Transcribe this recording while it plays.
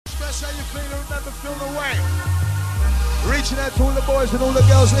That's how you feel. Remember, feel the way. Reaching out to all the boys and all the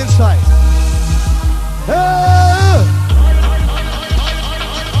girls inside.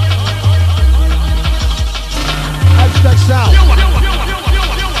 Hashtag sound.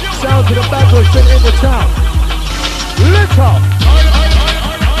 Sound to the bad boys fit in the town. Lit up.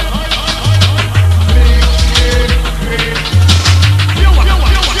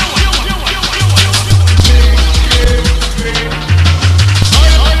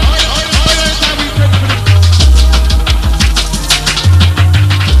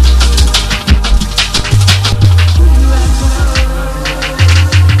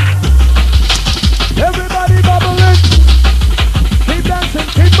 Everybody bubbling. Keep dancing,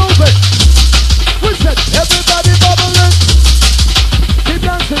 keep moving. We said everybody bubbling. Keep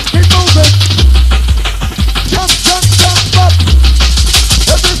dancing, keep moving. Jump, jump, jump up.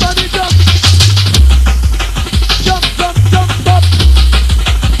 Everybody jump. Jump, jump, jump up.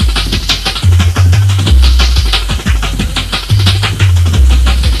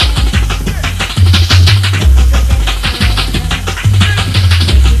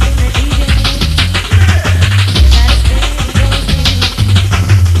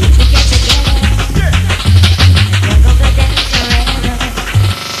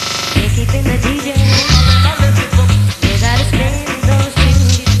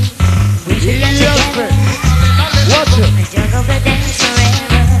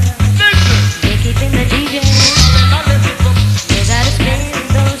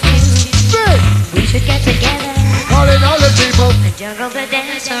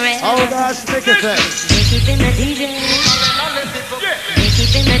 Oh, that's big effect. They keeping the DJ. They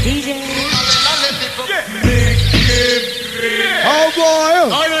keeping the DJ. Oh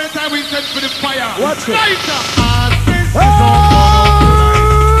boy. All the time we send for the fire. Watch it. He's off it.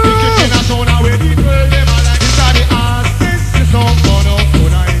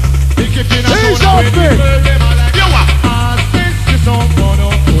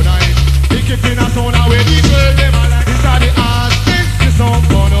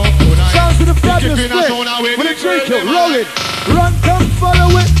 Sounds to the fabulous split. With a G-kill, roll it. Run, come, follow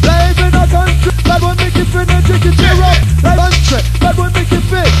it. Live in a country. Bad one make you feel the chicken. Cheer up. Country. Bad one make you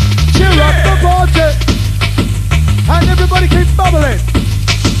feel. Cheer up the party. And everybody keep bubbling.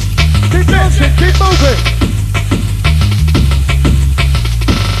 Keep dancing, keep moving.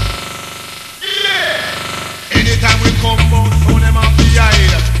 Yeah. Anytime we come out, so them off the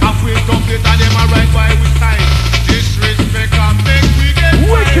aisle. Halfway complete and them a right by we style. Disrespect and make we get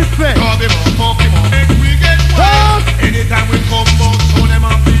wicked thing. Call them up, fuck him up, make we get wild. Anytime we come out, so them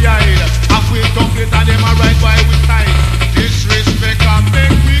off the aisle. Halfway complete and them a right by we style. Disrespect and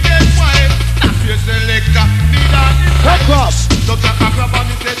make we get wild. That's your selector, need a Cross. Don't track a crap on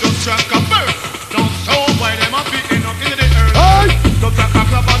me, say don't track a first. Don't show why them a beating up in the earth. Don't track a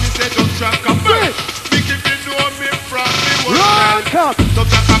crap on me, say don't track a first. Think if you know me from me world. Don't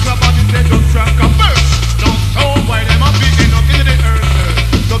track a crap on me, say don't track a first. Don't show why them a beating up in the earth.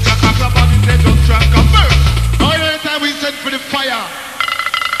 Don't track a crap on me, say don't track a first. All the time we send for the fire.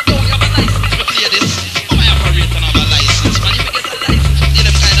 Don't you have a license to play this? Oh, I operate and have a license, man. You get a license to play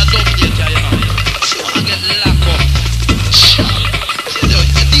them kind of dumb data, you know. But you want to get locked up. Sure. You're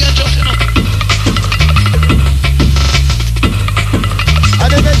dangerous, you know. And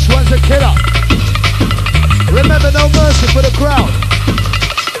the next one's a killer. Remember, no mercy for the crowd.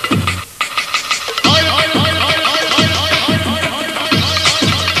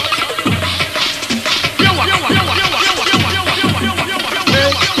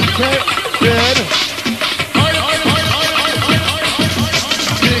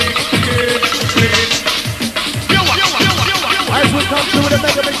 As we come through with a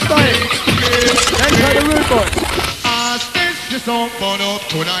mega mix style. Enter the root boys. This song burn up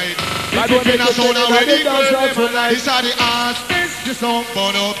tonight. Bad one make you feel it, they dance out tonight. This are the ass. This song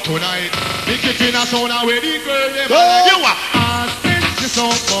burn up tonight. Make it in a sound where the girl them like. You are ass. This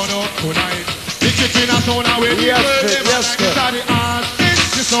song burn up tonight. Make it in a sound where the girl them like. This are the ass.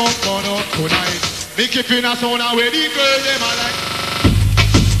 This song burn up tonight. Make it in a sound where the girl them like.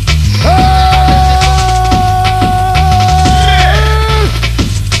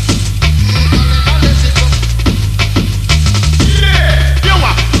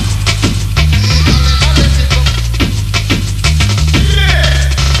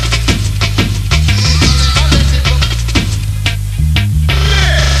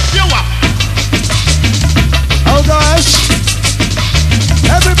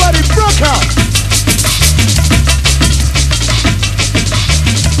 Everybody broke out.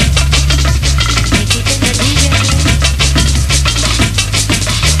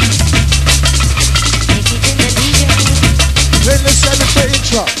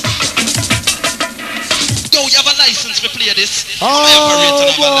 license to play this. Oh,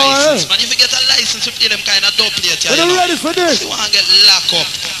 boy. License, man. If you get a license to play them kind of dope plate, you know. Ready for this? You want to get locked up.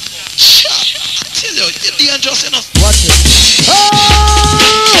 Shut up. I tell you, you're dangerous enough. Watch it. Oh!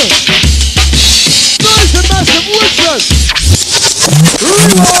 Nice and massive wizard.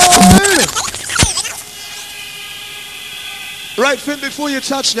 Rewind. Right, Finn, before you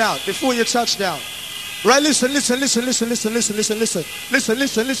touch down. Right, listen.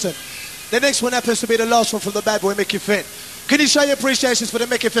 The next one happens to be the last one from the bad boy Mickey Finn. Can you show your appreciations for the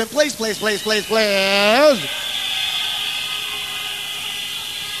Mickey Finn? Please.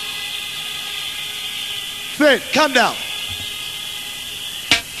 Finn, come down.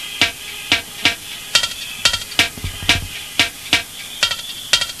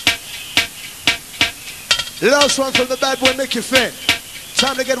 Last one from the bad boy Mickey Finn.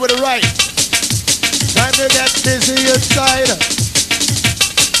 Time to get with it right. Time to get busy inside.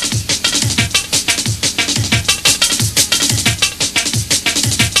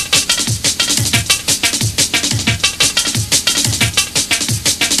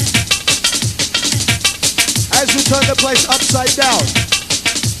 As we turn the place upside down.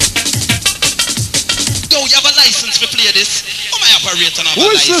 Yo, you have a license to play this? How am I operating on a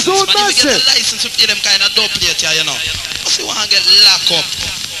license? Man, if you get a license to play them kind of dope plate here, you know. If you want to get locked up.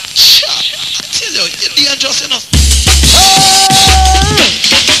 Shut up. I tell you, you're dangerous enough. Hey!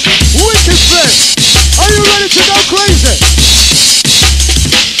 Wicked Finn! Are you ready to go crazy?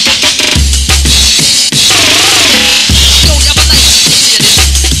 Yo, you have a license to play this?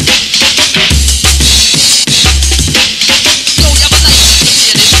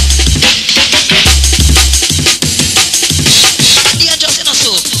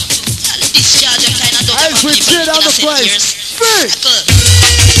 As we tear down the place, Finn!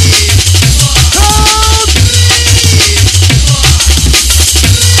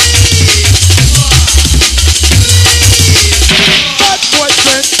 Bad boy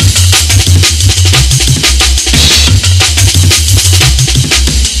Finn!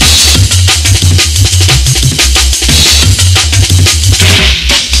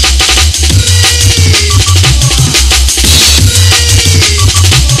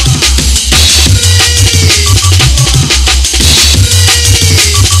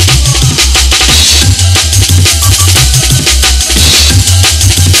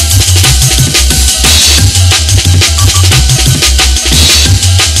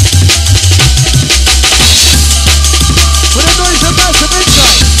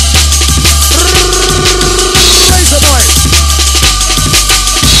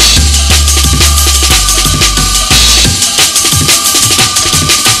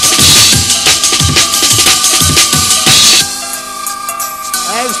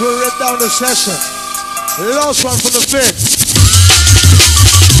 We'll rip down the session. Last one from the fifth.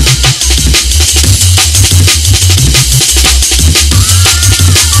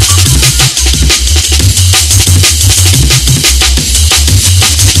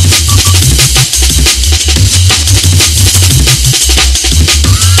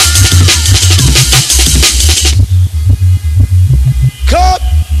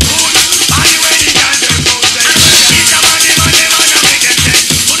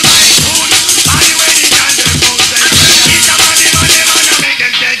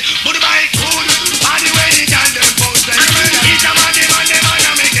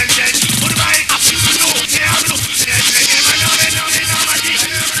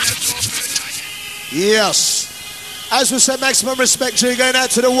 Yes. As we said, maximum respect to you, going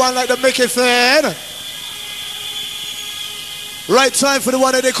out to the one like the Mickey fan. Right time for the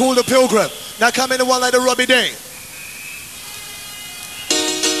one that they call the Pilgrim. Now come in the one like the Robbie Day.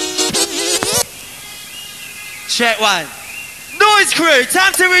 Check one. Noise crew,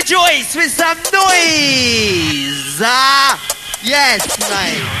 time to rejoice with some noise. Yes,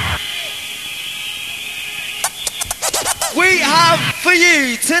 mate. We have for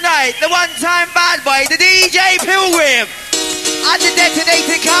you tonight the one-time bad boy, the DJ Pilgrim, and the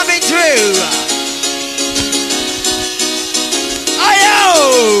detonator coming through. Ayo!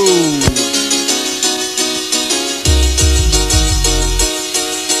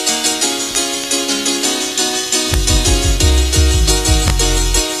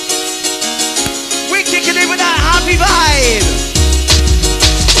 We're kicking in with that happy vibe.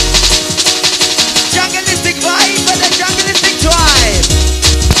 Jungleistic vibe and a jungleistic drive.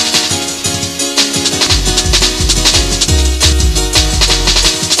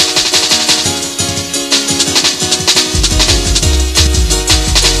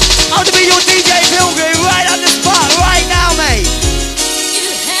 I'm to be your DJ Pilgrim right on the spot right now, mate. You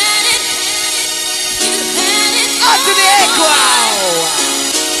had it. Up to the echo.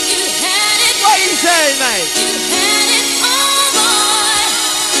 You had it. What are you saying, mate? You had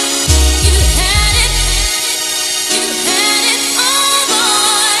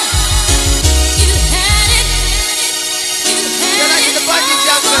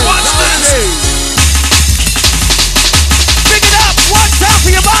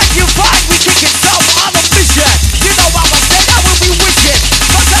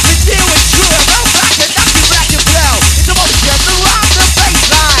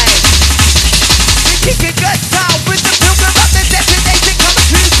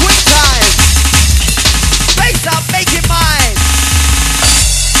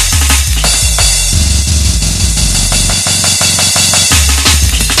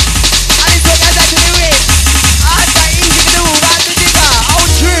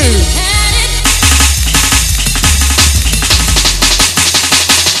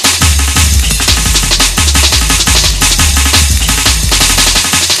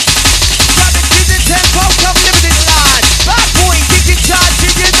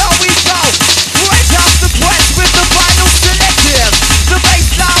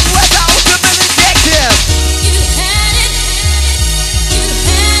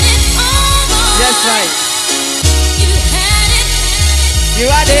Yes, right. You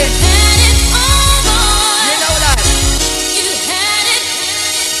had it. You know that.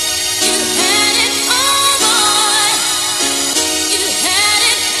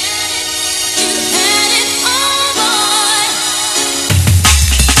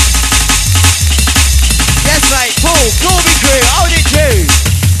 Yes, mate. Paul, Corby crew, hold it too.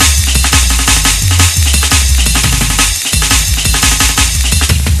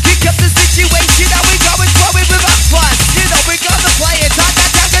 Pick up the situation that we go and throw it with us once. You know we got to play it. Time that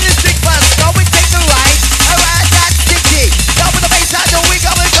down and stick first. Go and take the right around that sticky. Go with the bass I know we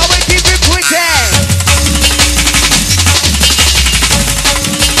go and keep it pretend.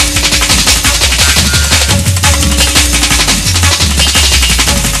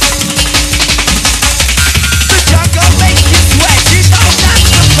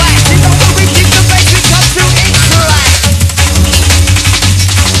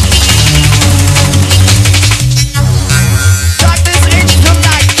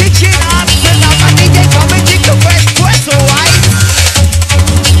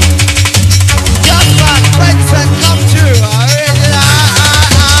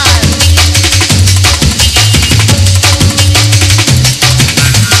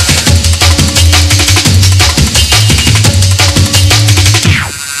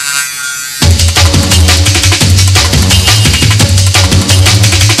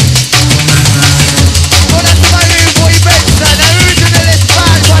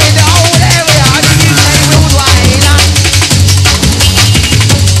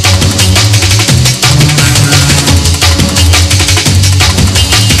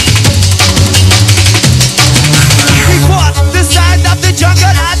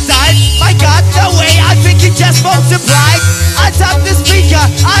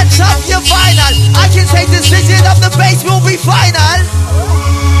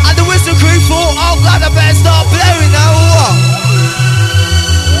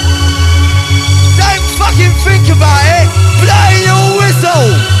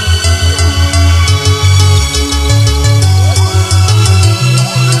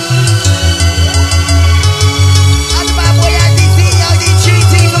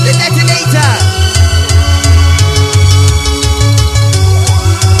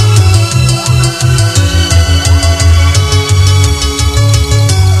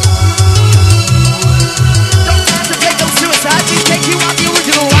 Take you on the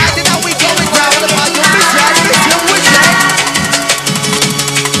original ride, and now we going down the bottom.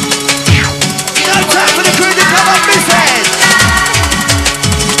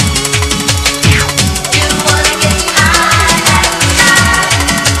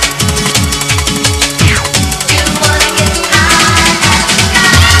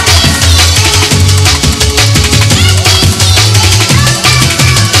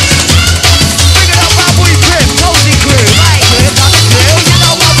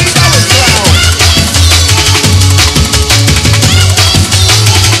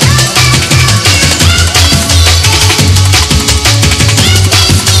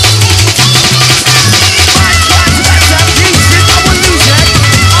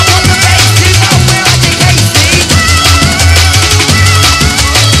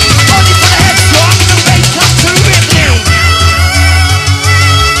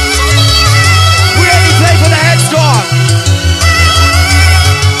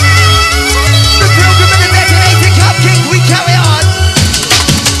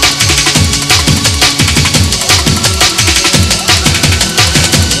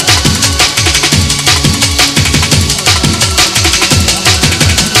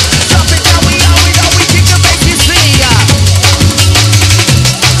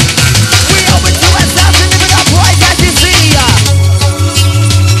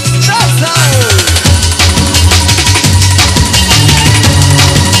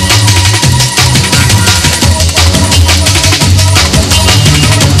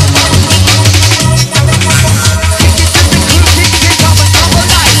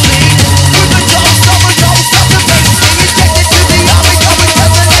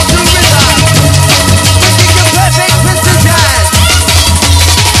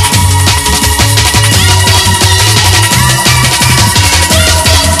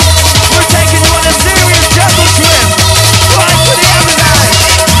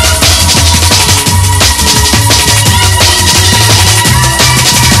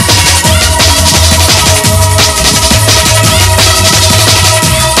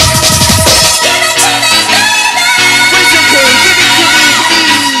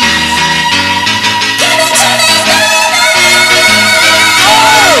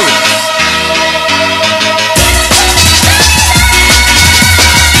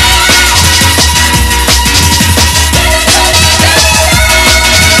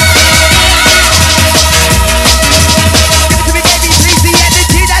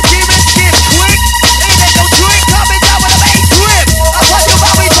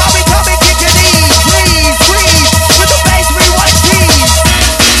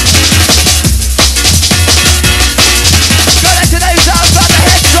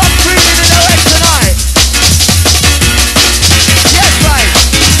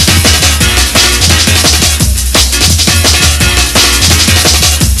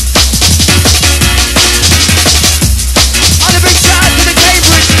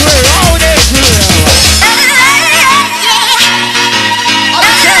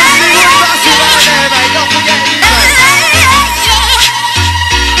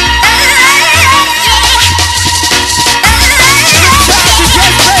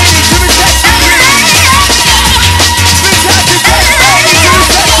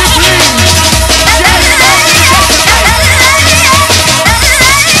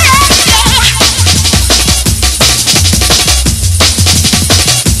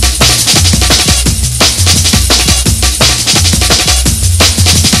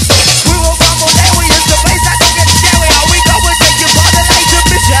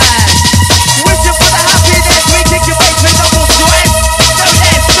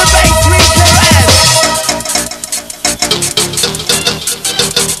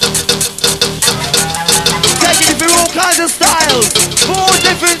 of styles, 4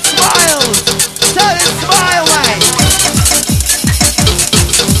 different smiles. Turn and smile, mate.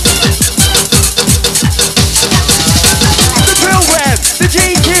 The drill web, the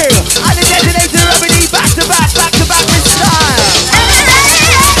GQ, and the detonator remedy back to back with style.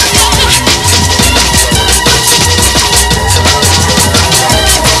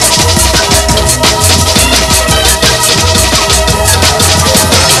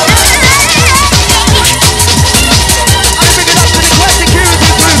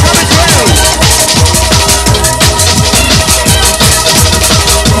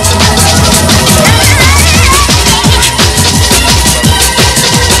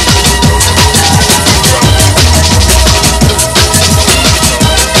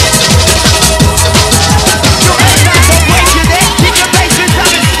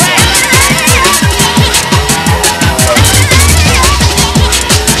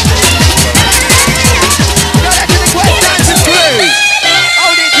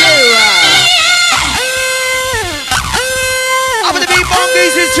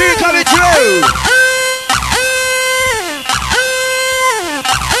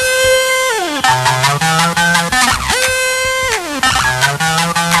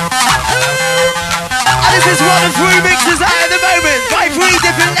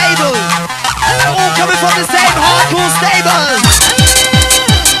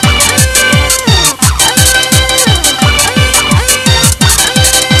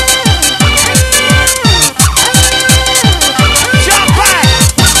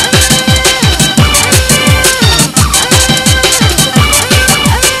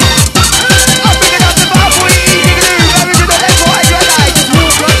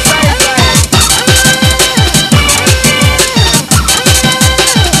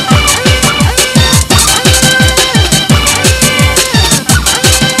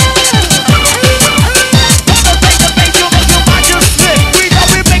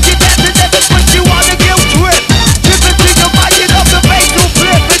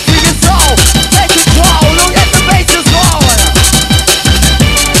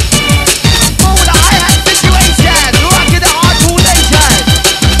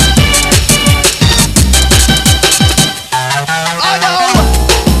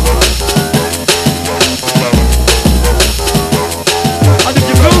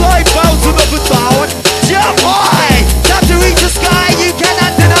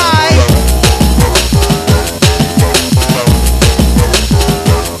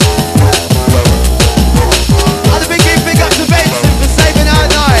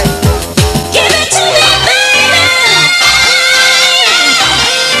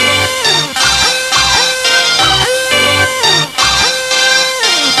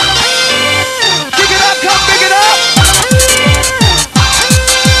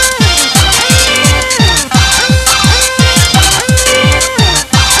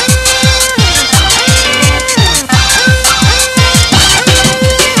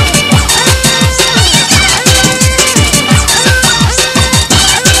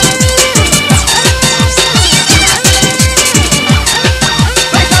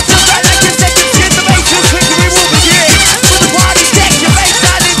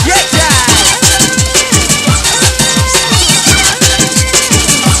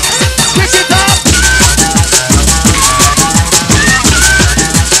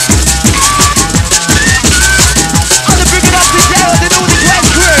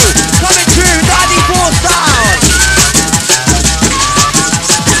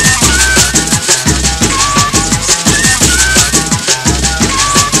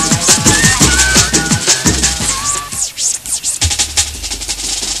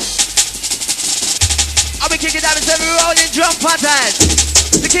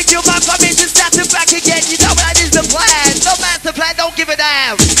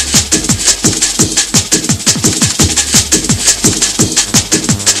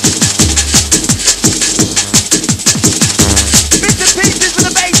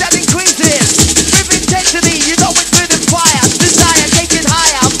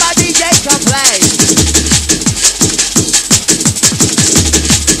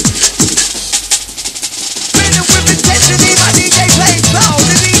 With intensity, my DJ plays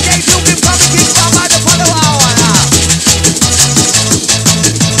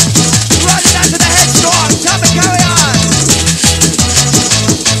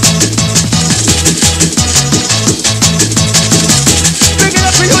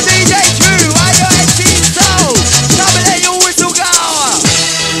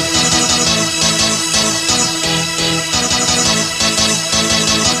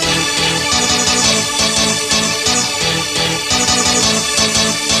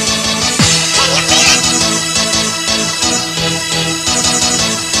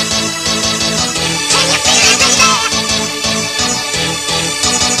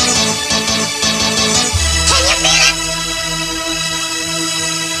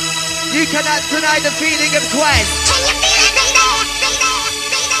You cannot deny the feeling of quest.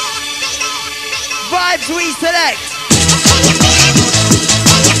 Vibes we select.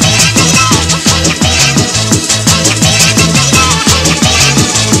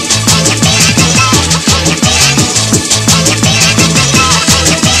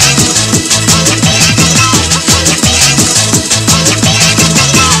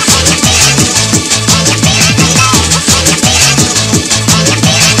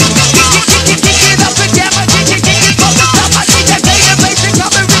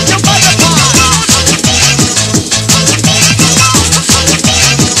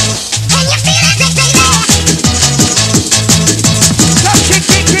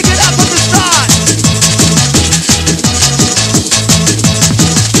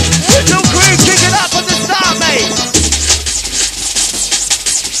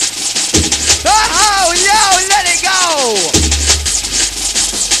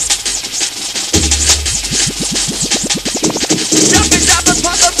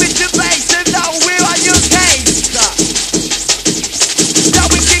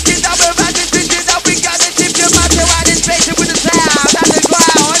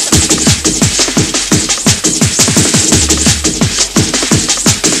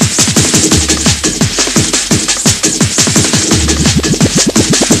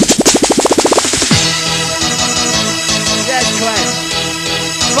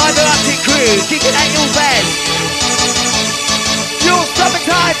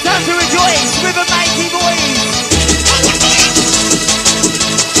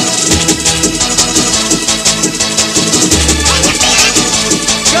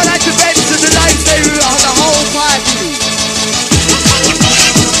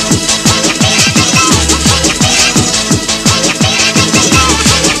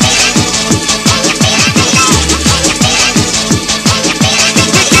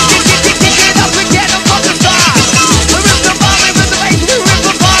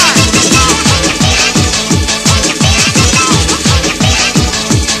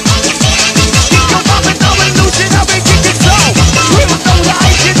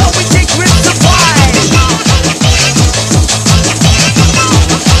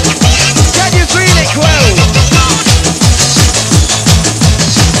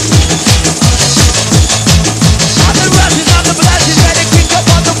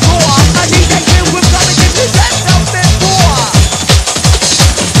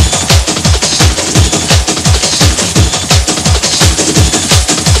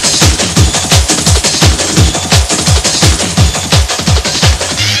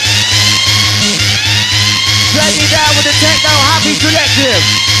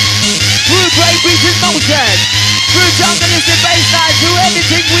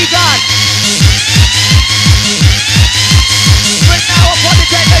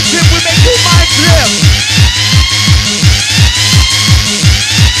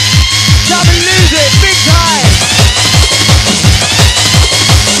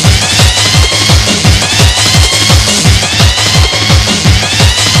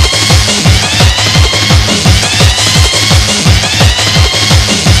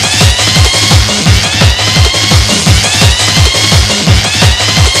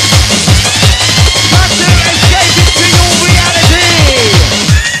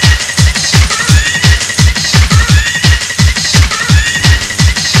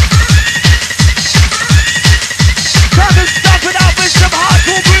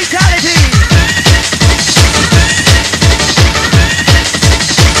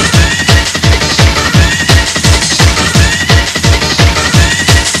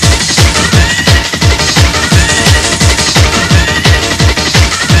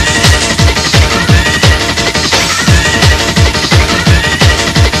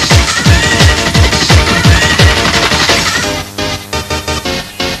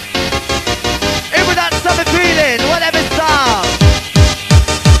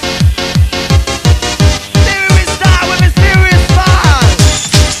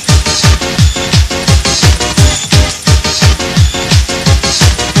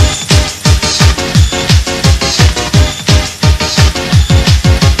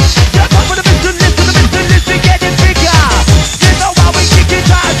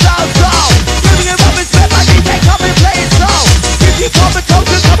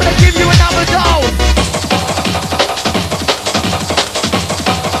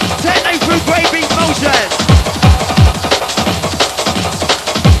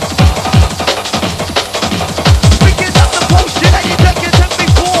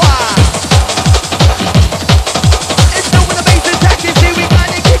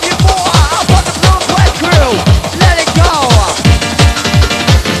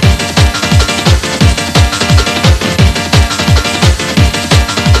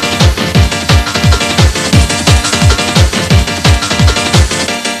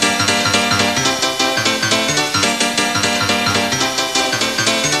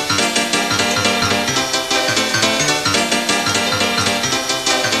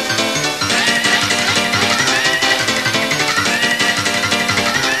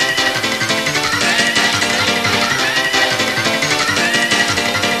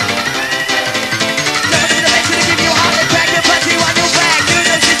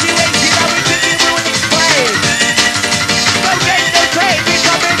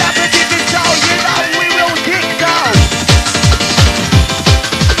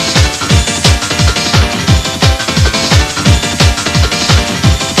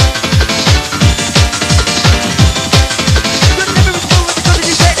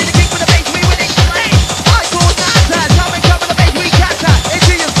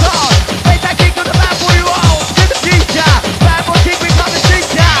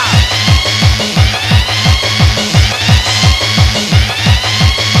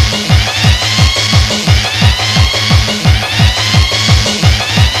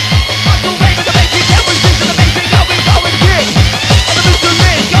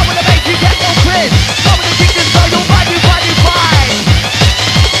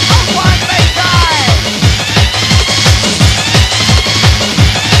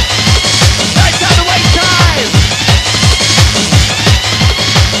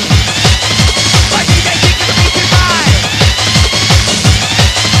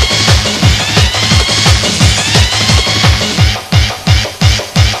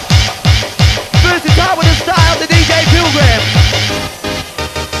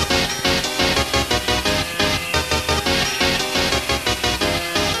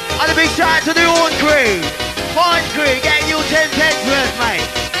 crew. Fine crew, get your 10 pence worth, mate.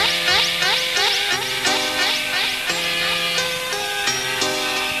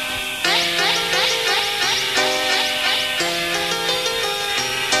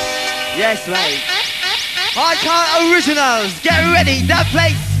 Yes, mate. I can't originals. Get ready. That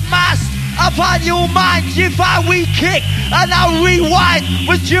place smashed upon your mind. You find we kick and now rewind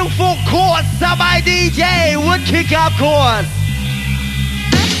with due for chords. So my DJ would kick up chords.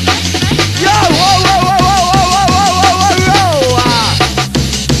 Yo, whoa, whoa, whoa, whoa, whoa, whoa, whoa, whoa, whoa.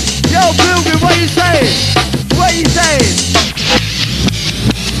 Yo, Bilby, what you saying? What you saying?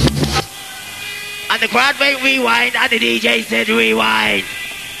 And the crowd made rewind and the DJ said rewind.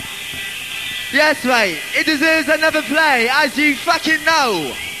 Yes, mate, it deserves another play, as you fucking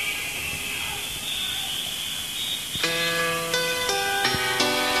know.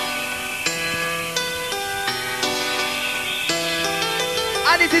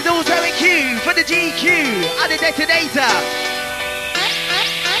 And it is also in cue for the GQ and the detonator.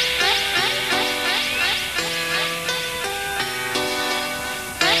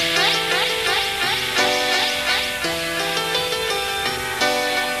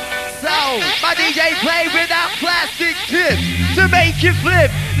 My DJ play with that plastic tip to make you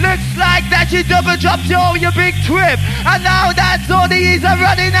flip. Looks like that you double dropped all your big trip. And now that's all the is a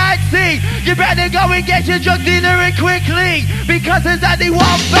running at sea. You better go and get your drug dealer in quickly, because there's only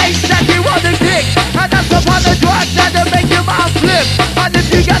one face that you want to kick, and that's upon the drugs that'll make your mouth flip. And if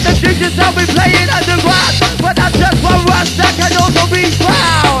you got the jigsaw, I'll be playing underground, but that's just one rush that can also be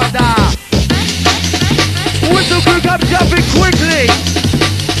found. Whistle crew come jumping quickly.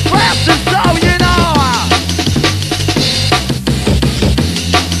 Rap the soul, you know.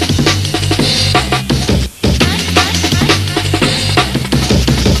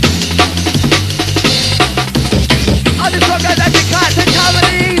 I just look at that you can't take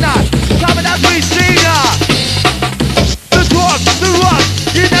Carolina, coming as we see her. The rock,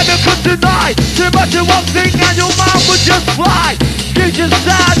 you never could deny. Too much of one thing and your mouth would just fly. You just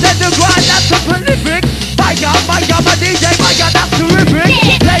stand at the grind, that's a prolific. My God, my DJ, my God, that's terrific.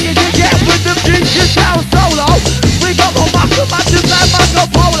 Play it again with the future sound solo. We got more muscle matches and Marco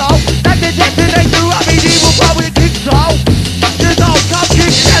Polo. That the detonator, I mean, he will probably kick so. You know, come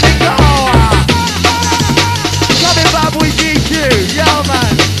kick, let it go. Coming back with GQ, yo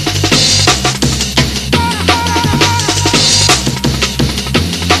man.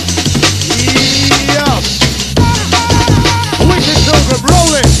 Yes. Wicked Pilgrim,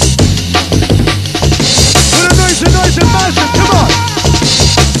 rolling. Noise and massive, come on!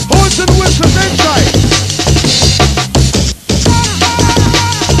 Horns and whistles inside!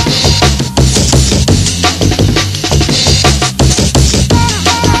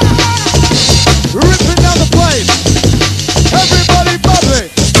 Ripping down the place! Everybody bubbling!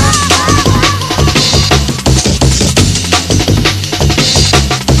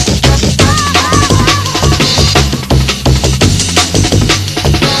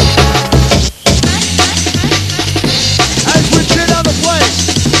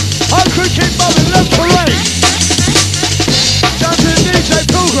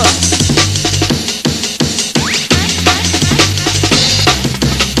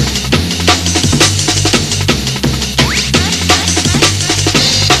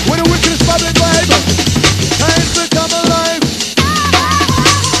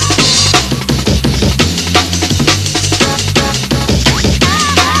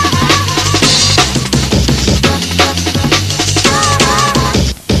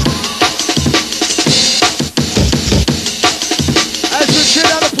 Shit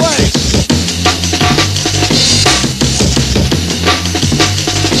out of place.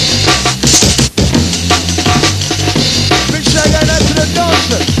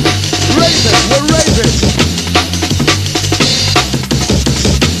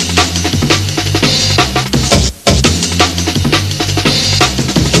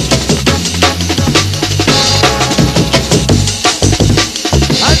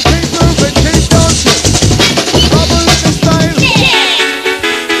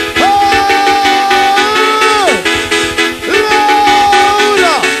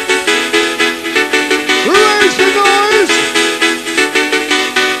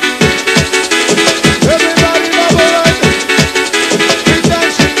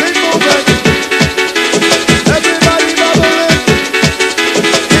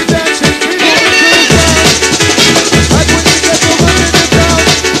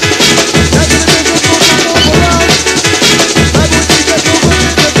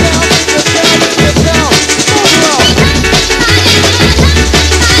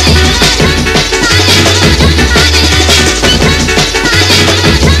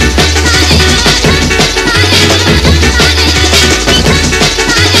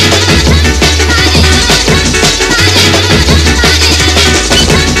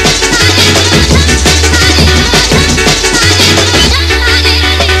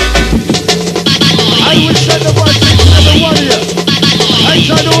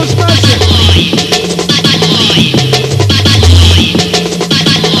 Outside the old smashing.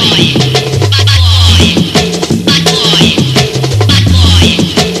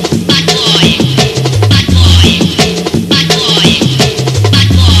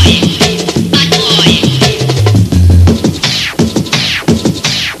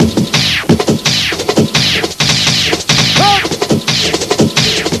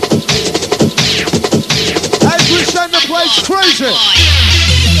 Crazy!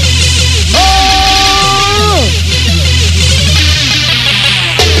 Oh!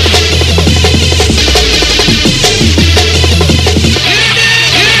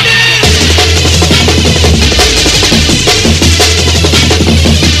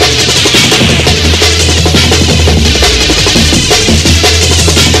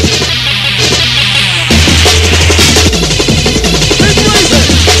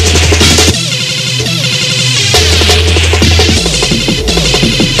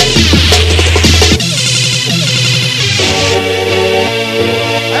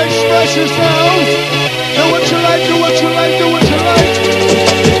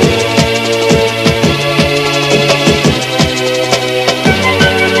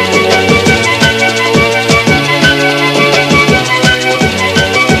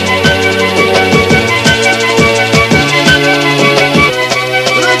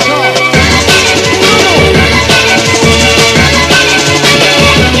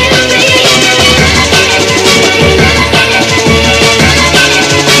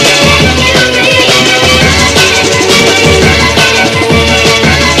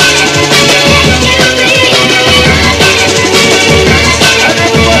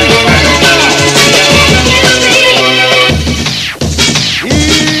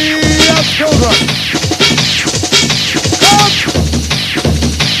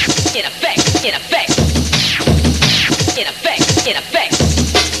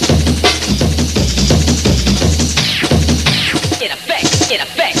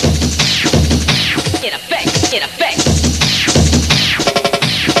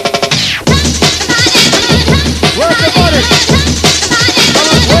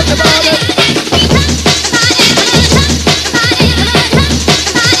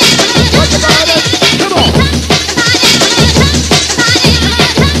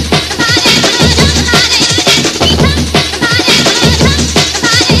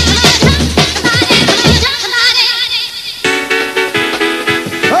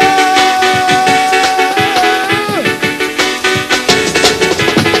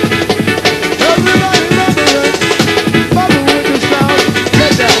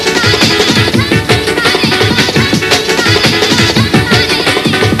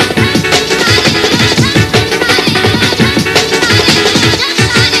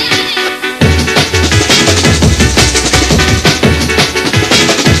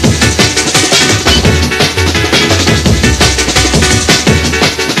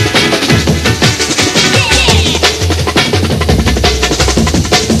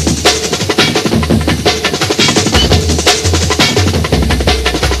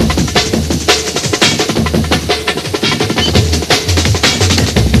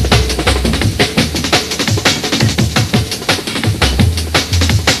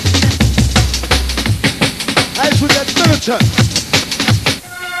 Washington.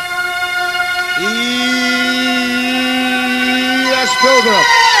 Yes, program.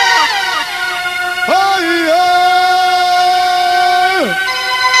 Oh, yeah.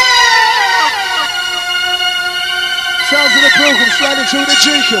 Sounds of the program sliding through the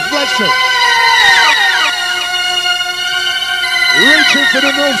G-Kill, flexing. Reaching for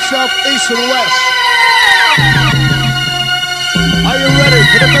the north, south, east, and west. Are you ready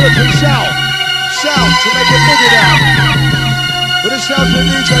for the militant sound? Sound to make it boogie down. For the sound of the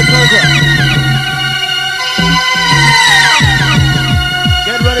DJ program.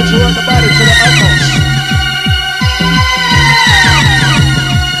 Get ready to work the body to the utmost.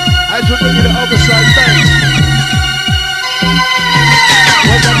 As we bring you the other side things.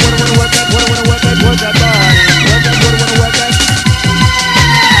 Work that, work that, work that, work that, work that, work that body. Work that, work that, work that.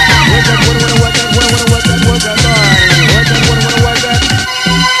 Work that, work that, work that, work that, work that, work that body. Work that, work that, work that.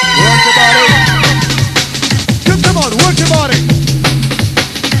 Work the body. Come on, work your body.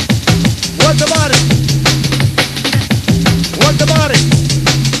 Work the body. Work the body.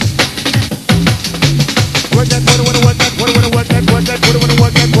 Work that, work that, work that, work that, work that, work that, work that,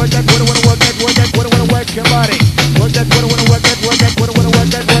 work that, work that, work that, work that, work that, work that,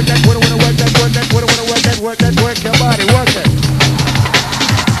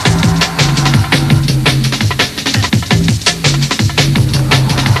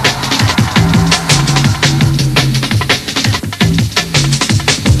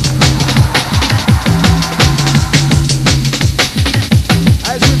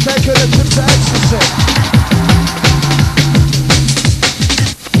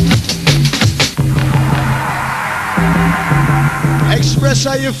 Fresh,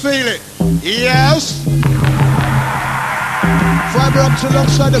 how you feel it? Yes. Fiber up to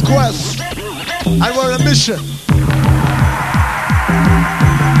alongside the quest. And we're on a mission.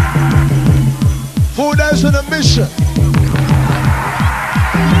 4 days on a mission.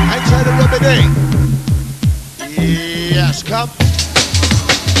 Inside the rubber day. Yes, come.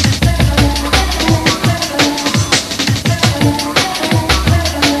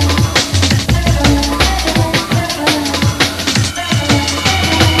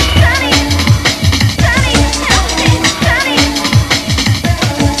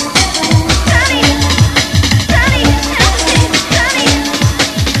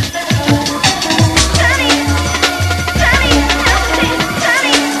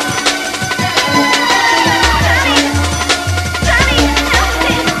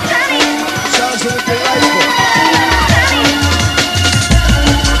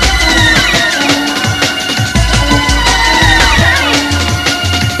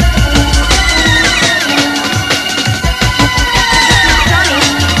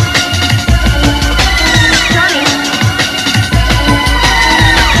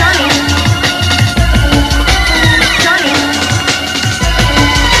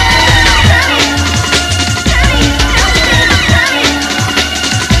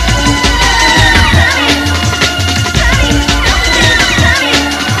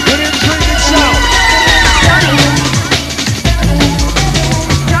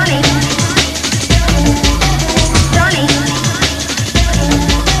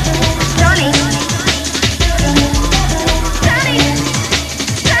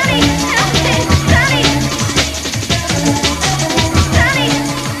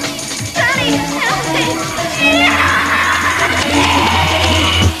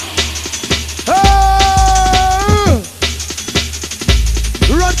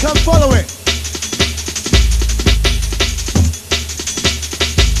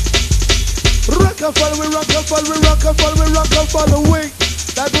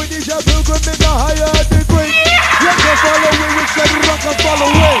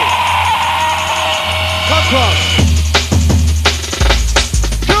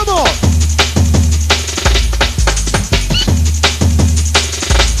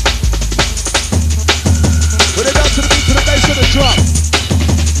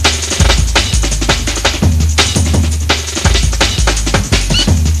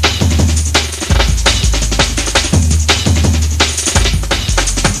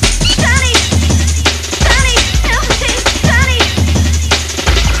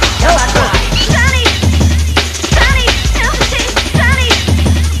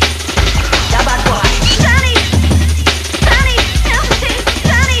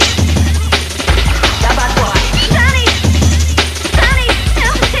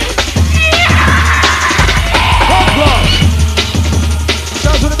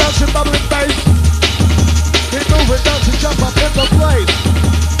 Bubbling back.